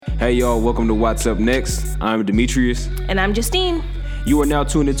Hey y'all, welcome to What's Up Next. I'm Demetrius. And I'm Justine. You are now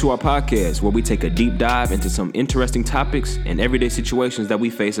tuned into our podcast where we take a deep dive into some interesting topics and everyday situations that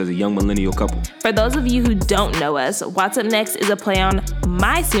we face as a young millennial couple. For those of you who don't know us, What's Up Next is a play on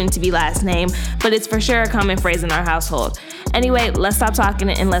my soon-to-be last name, but it's for sure a common phrase in our household. Anyway, let's stop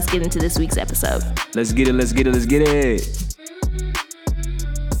talking and let's get into this week's episode. Let's get it.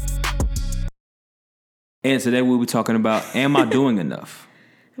 And today we'll be talking about, am I doing enough?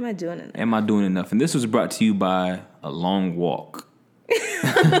 Am I doing enough? And this was brought to you by a long walk.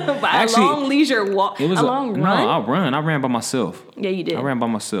 A long leisure walk. It was a long run? I ran by myself. Yeah, you did. I ran by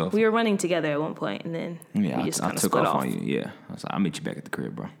myself. We were running together at one point, and then we just kind of took split off on you. Yeah, I was like, I'll meet you back at the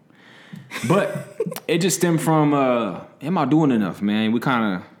crib, bro. But it just stemmed from, am I doing enough, man?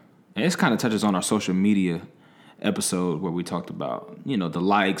 This kind of touches on our social media episode where we talked about, the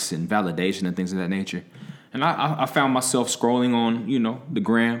likes and validation and things of that nature. And I found myself scrolling on, the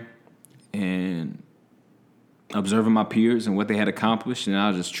gram and observing my peers and what they had accomplished. And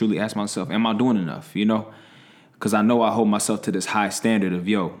I just truly asked myself, am I doing enough? Because I know I hold myself to this high standard of,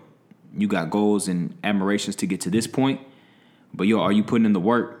 you got goals and admirations to get to this point. But, are you putting in the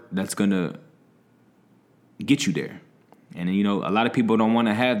work that's going to get you there? And, a lot of people don't want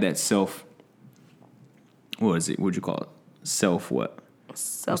to have that what is it? What'd you call it? Self-motivation?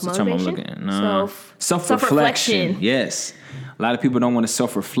 Self-reflection. Yes. A lot of people don't want to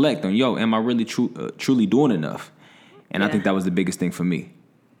self-reflect on, am I really truly doing enough? And I think that was the biggest thing for me.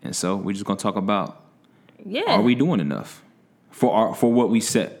 And so we're just going to talk about, are we doing enough for what we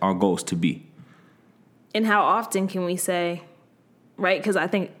set our goals to be? And how often can we say, right? Because I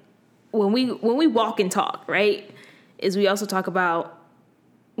think when we walk and talk, right, is we also talk about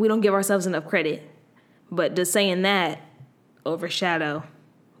we don't give ourselves enough credit. But does saying that overshadow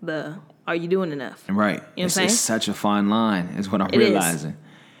are you doing enough? Right. You know what I'm saying? It's such a fine line is what I'm realizing.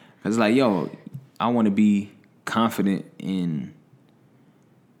 Because like, I want to be confident in...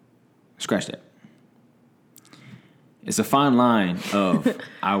 Scratch that. It's a fine line of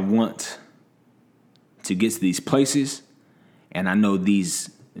I want to get to these places, and I know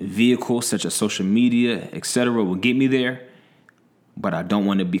these vehicles such as social media, etc., will get me there, but I don't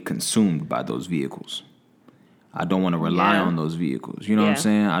want to be consumed by those vehicles. I don't want to rely on those vehicles. You know what I'm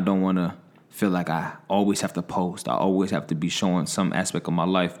saying? I don't want to feel like I always have to post. I always have to be showing some aspect of my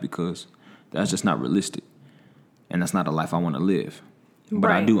life because that's just not realistic. And that's not a life I want to live. But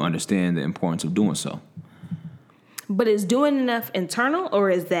I do understand the importance of doing so. But is doing enough internal or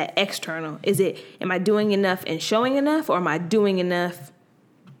is that external? Am I doing enough and showing enough, or am I doing enough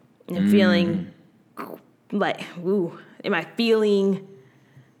and feeling like, am I feeling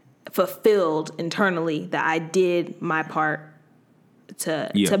fulfilled internally that I did my part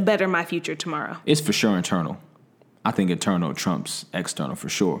to better my future tomorrow? It's for sure internal. I think internal trumps external for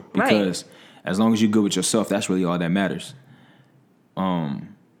sure. Because as long as you're good with yourself, that's really all that matters.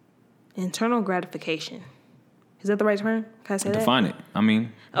 Internal gratification. Is that the right term? Can I say that? Define it.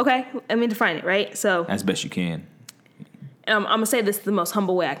 Okay, define it, right? So as best you can. And I'm going to say this the most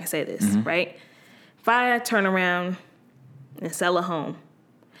humble way I can say this, right? If I turn around and sell a home,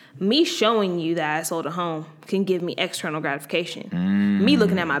 me showing you that I sold a home can give me external gratification. Me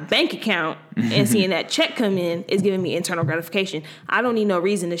looking at my bank account and seeing that check come in is giving me internal gratification. I don't need no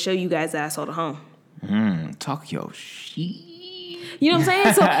reason to show you guys that I sold a home. Talk your shit. You know what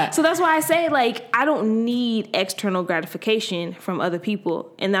I'm saying? So that's why I say, I don't need external gratification from other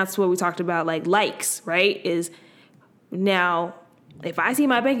people. And that's what we talked about, likes, right? Is now, if I see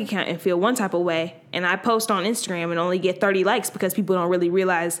my bank account and feel one type of way, and I post on Instagram and only get 30 likes because people don't really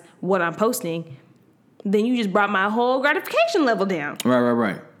realize what I'm posting, then you just brought my whole gratification level down.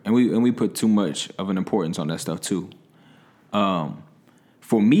 Right. And we put too much of an importance on that stuff too.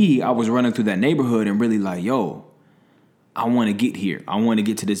 For me, I was running through that neighborhood and really I want to get here. I want to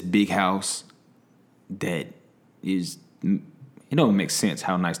get to this big house that is, it don't make sense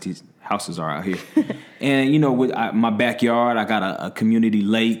how nice these houses are out here. And, with my backyard, I got a community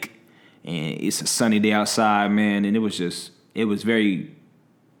lake, and it's a sunny day outside, man. And it was very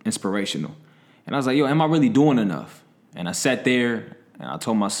inspirational. And I was like, am I really doing enough? And I sat there and I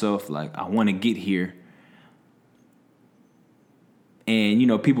told myself, I want to get here.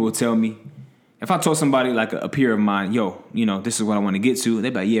 And, people would tell me, if I told somebody a peer of mine, this is what I want to get to,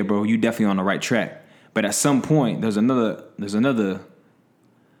 they'd be like, yeah, bro, you definitely on the right track. But at some point, there's another,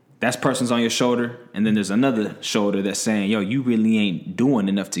 that person's on your shoulder, and then there's another shoulder that's saying, you really ain't doing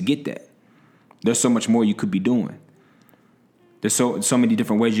enough to get that. There's so much more you could be doing. There's so many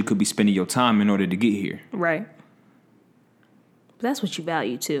different ways you could be spending your time in order to get here. Right. But that's what you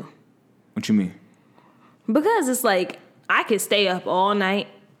value too. What you mean? Because it's I could stay up all night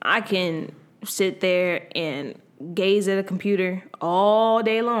I can sit there and gaze at a computer all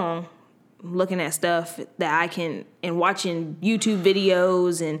day long, looking at stuff and watching YouTube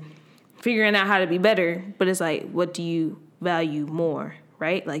videos and figuring out how to be better. But it's like, what do you value more,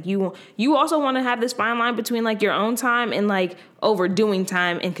 right? Like you also want to have this fine line between like your own time and like overdoing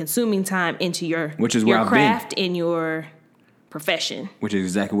time and consuming time into your craft and your profession. Which is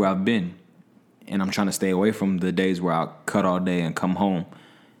exactly where I've been. And I'm trying to stay away from the days where I'll cut all day and come home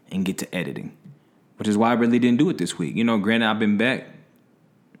and get to editing. Which is why I really didn't do it this week. Granted, I've been back,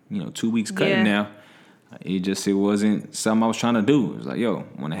 2 weeks cutting now. It wasn't something I was trying to do. It was like, yo,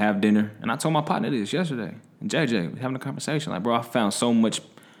 I want to have dinner. And I told my partner this yesterday. And JJ, having a conversation. Like, bro, I found so much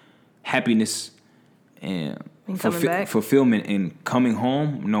happiness and fulfillment in coming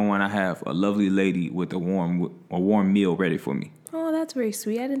home, knowing I have a lovely lady with a warm meal ready for me. Oh, that's very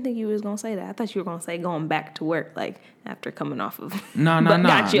sweet. I didn't think you was gonna say that. I thought you were gonna say going back to work, like after coming off of. No.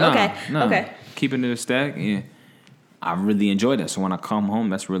 Got you. Okay. Okay. Keeping it a stack, and I really enjoy that. So when I come home,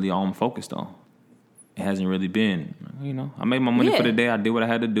 that's really all I'm focused on. It hasn't really been, I made my money for the day. I did what I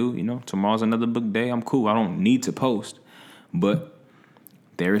had to do. Tomorrow's another book day. I'm cool. I don't need to post, but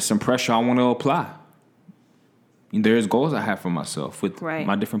there is some pressure I want to apply. There's goals I have for myself with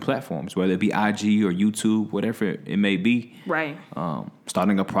my different platforms, whether it be IG or YouTube, whatever it may be. Right.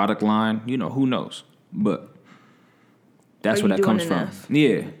 Starting a product line, who knows? But that's where that comes from.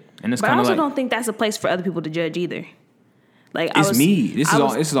 Yeah. And it's but I kind of also like, don't think that's a place for other people to judge either. Like This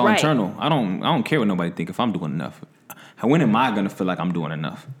is all internal. I don't care what nobody think if I'm doing enough. When am I gonna feel like I'm doing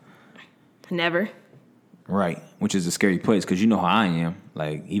enough? Never. Right. Which is a scary place because you know how I am.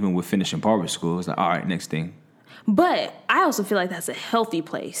 Like even with finishing barber school, it's like, all right, next thing. But I also feel like that's a healthy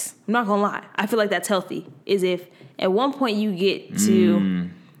place. I'm not gonna lie. I feel like that's healthy. Is if at one point you get to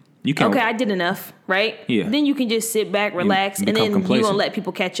I did enough, right? Yeah. Then you can just sit back, relax, and then you won't let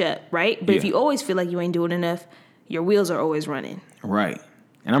people catch up, right? But if you always feel like you ain't doing enough, your wheels are always running. Right.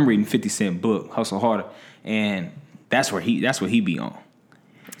 And I'm reading 50 Cent book, Hustle Harder, and that's what he be on.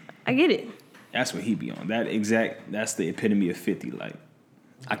 I get it. That's what he be on. That's the epitome of 50. Like,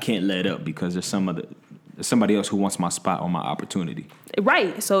 I can't let up because there's somebody else who wants my spot or my opportunity.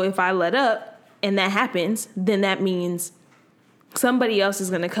 Right. So if I let up and that happens, then that means somebody else is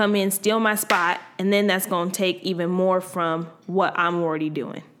going to come in, steal my spot, and then that's going to take even more from what I'm already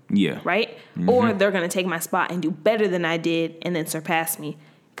doing. Yeah. Right? Mm-hmm. Or they're going to take my spot and do better than I did and then surpass me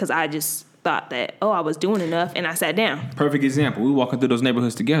because I just thought that, I was doing enough and I sat down. Perfect example. We walking through those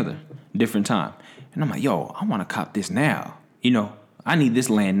neighborhoods together, different time. And I'm like, yo, I want to cop this now. I need this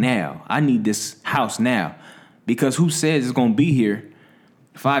land now. I need this house now. Because who says it's going to be here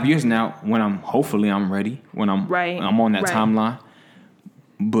 5 years now when I'm ready, when I'm on that timeline.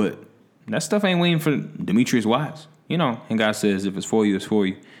 But that stuff ain't waiting for Demetrius Wise. And God says if it's for you, it's for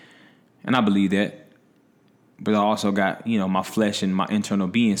you. And I believe that. But I also got, my flesh and my internal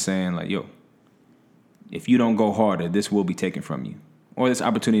being saying like, yo, if you don't go harder, this will be taken from you. Or this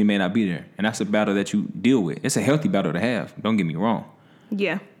opportunity may not be there. And that's a battle that you deal with. It's a healthy battle to have. Don't get me wrong.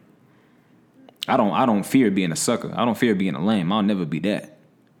 Yeah. I don't fear being a sucker. I don't fear being a lame. I'll never be that.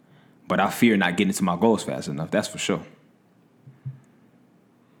 But I fear not getting to my goals fast enough. That's for sure.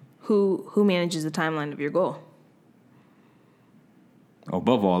 Who manages the timeline of your goal?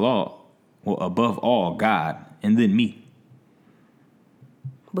 Above all, God, and then me.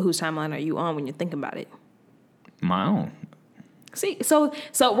 But whose timeline are you on when you're thinking about it? My own. See, so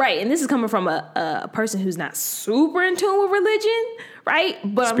right, and this is coming from a person who's not super in tune with religion, right?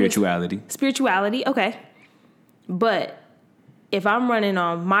 But spirituality, okay. But if I'm running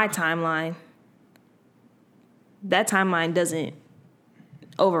on my timeline, that timeline doesn't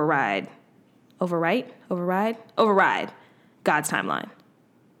override God's timeline.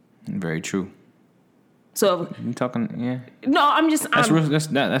 Very true. So you talking? Yeah. No, that's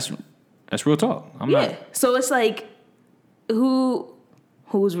real talk. Not. So it's like,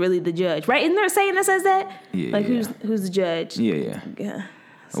 who's really the judge, right? Isn't there a saying that says that? Yeah. Like who's the judge? Yeah.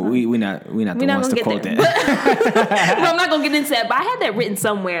 So we not the ones to quote that. But I'm not gonna get into that. But I had that written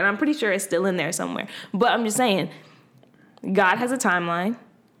somewhere, and I'm pretty sure it's still in there somewhere. But I'm just saying, God has a timeline.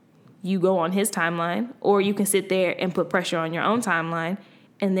 You go on His timeline, or you can sit there and put pressure on your own timeline,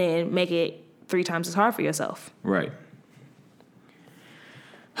 and then make it 3 times as hard for yourself. Right.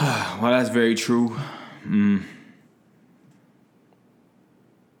 Well, that's very true.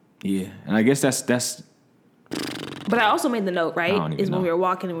 Yeah, and I guess that's. But I also made the note, right? Is when we were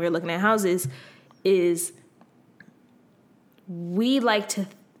walking and we were looking at houses, is we like to,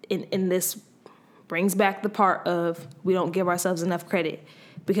 and this brings back the part of we don't give ourselves enough credit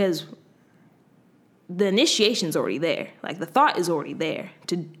because the initiation's already there. Like the thought is already there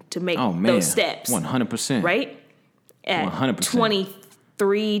to make those steps. 100%. Right? At 100%.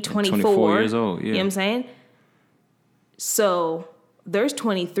 23, 24. 24 years old, yeah. You know what I'm saying? So there's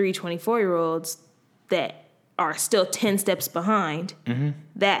 23, 24-year-olds that are still 10 steps behind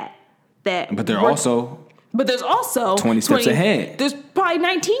that. But there's also 20 steps ahead. There's probably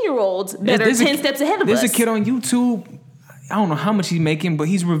 19-year-olds that are 10 steps ahead of us. There's a kid on YouTube. I don't know how much he's making, but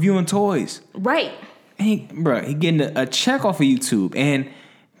he's reviewing toys. Right. He getting a check off of YouTube. And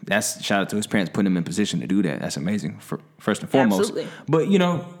that's shout out to his parents putting him in position to do that. That's amazing, first and foremost. Absolutely. But,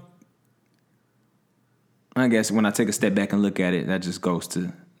 I guess when I take a step back and look at it, that just goes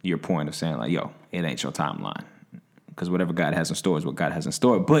to your point of saying, like, yo, it ain't your timeline. Because whatever God has in store is what God has in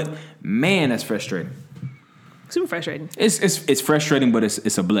store. But, man, that's frustrating. Super frustrating. It's frustrating, but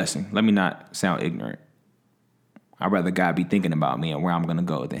it's a blessing. Let me not sound ignorant. I'd rather God be thinking about me and where I'm going to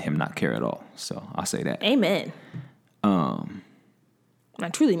go than him not care at all. So I'll say that. Amen. I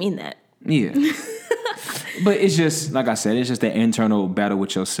truly mean that. Yeah. But it's just, like I said, it's just that internal battle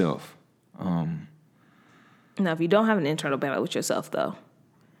with yourself. Now, if you don't have an internal battle with yourself, though,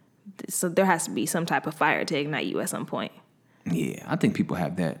 so there has to be some type of fire to ignite you at some point. Yeah, I think people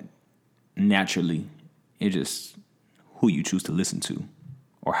have that naturally. It's just who you choose to listen to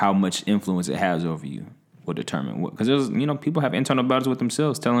or how much influence it has over you will determine what. Because there's, people have internal battles with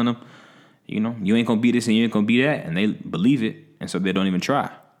themselves telling them, you ain't going to be this and you ain't going to be that. And they believe it. And so they don't even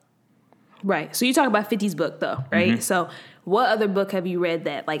try. Right. So you talk about 50's book, though, right? Mm-hmm. So what other book have you read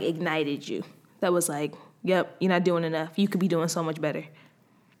that, like, ignited you? That was like, yep, you're not doing enough. You could be doing so much better.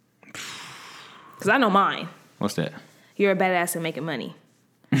 Because I know mine. What's that? You're a Badass at Making Money.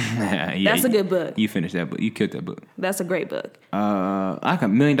 Yeah, that's a good book. You finished that book. You killed that book. That's a great book. Like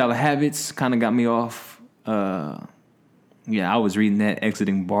 $1 Million Habits kind of got me off. I was reading that,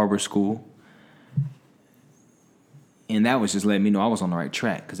 exiting barber school. And that was just letting me know I was on the right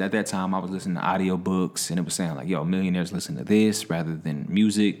track. Because at that time, I was listening to audiobooks. And it was saying, like, yo, millionaires listen to this rather than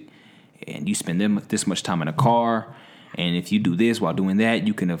music. And you spend this much time in a car. And if you do this while doing that,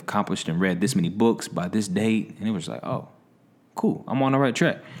 you can have accomplished and read this many books by this date. And it was like, oh, cool. I'm on the right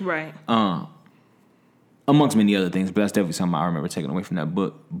track. Right. Amongst many other things. But that's definitely something I remember taking away from that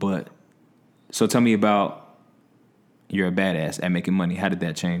book. But so tell me about You're a Badass at Making Money. How did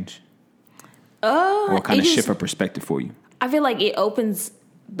that change? Or kind of shift a perspective for you? I feel like the opening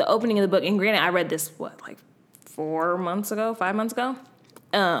of the book, and granted, I read this, 5 months ago?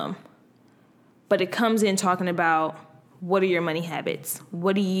 But it comes in talking about what are your money habits?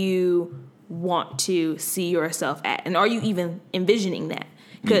 What do you want to see yourself at? And are you even envisioning that?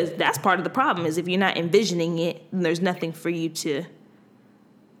 Because that's part of the problem is if you're not envisioning it, then there's nothing for you to...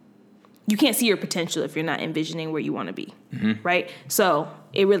 You can't see your potential if you're not envisioning where you want to be, right? So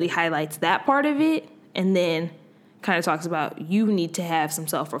it really highlights that part of it and then kind of talks about you need to have some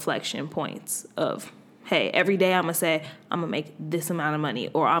self-reflection points of, hey, every day I'm going to say I'm going to make this amount of money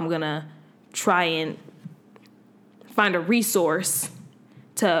or I'm going to try and find a resource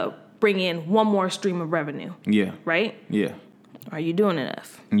to bring in one more stream of revenue. Yeah. Right? Yeah. Are you doing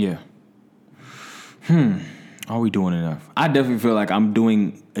enough? Yeah. Are we doing enough? I definitely feel like I'm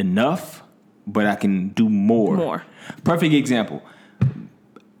doing enough, but I can do more. More. Perfect example.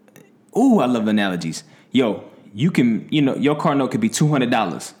 Ooh, I love analogies. Yo, you can, your car note could be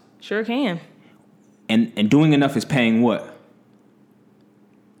 $200. Sure can. And doing enough is paying what?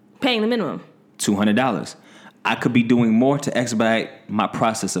 Paying the minimum. $200. I could be doing more to expedite my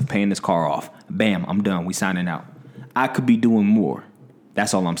process of paying this car off. Bam, I'm done. We signing out. I could be doing more.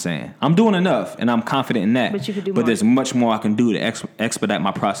 That's all I'm saying. I'm doing enough, and I'm confident in that. But you could do more. But there's much more I can do to expedite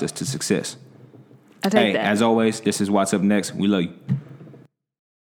my process to success. I take that. As always, this is What's Up Next. We love you.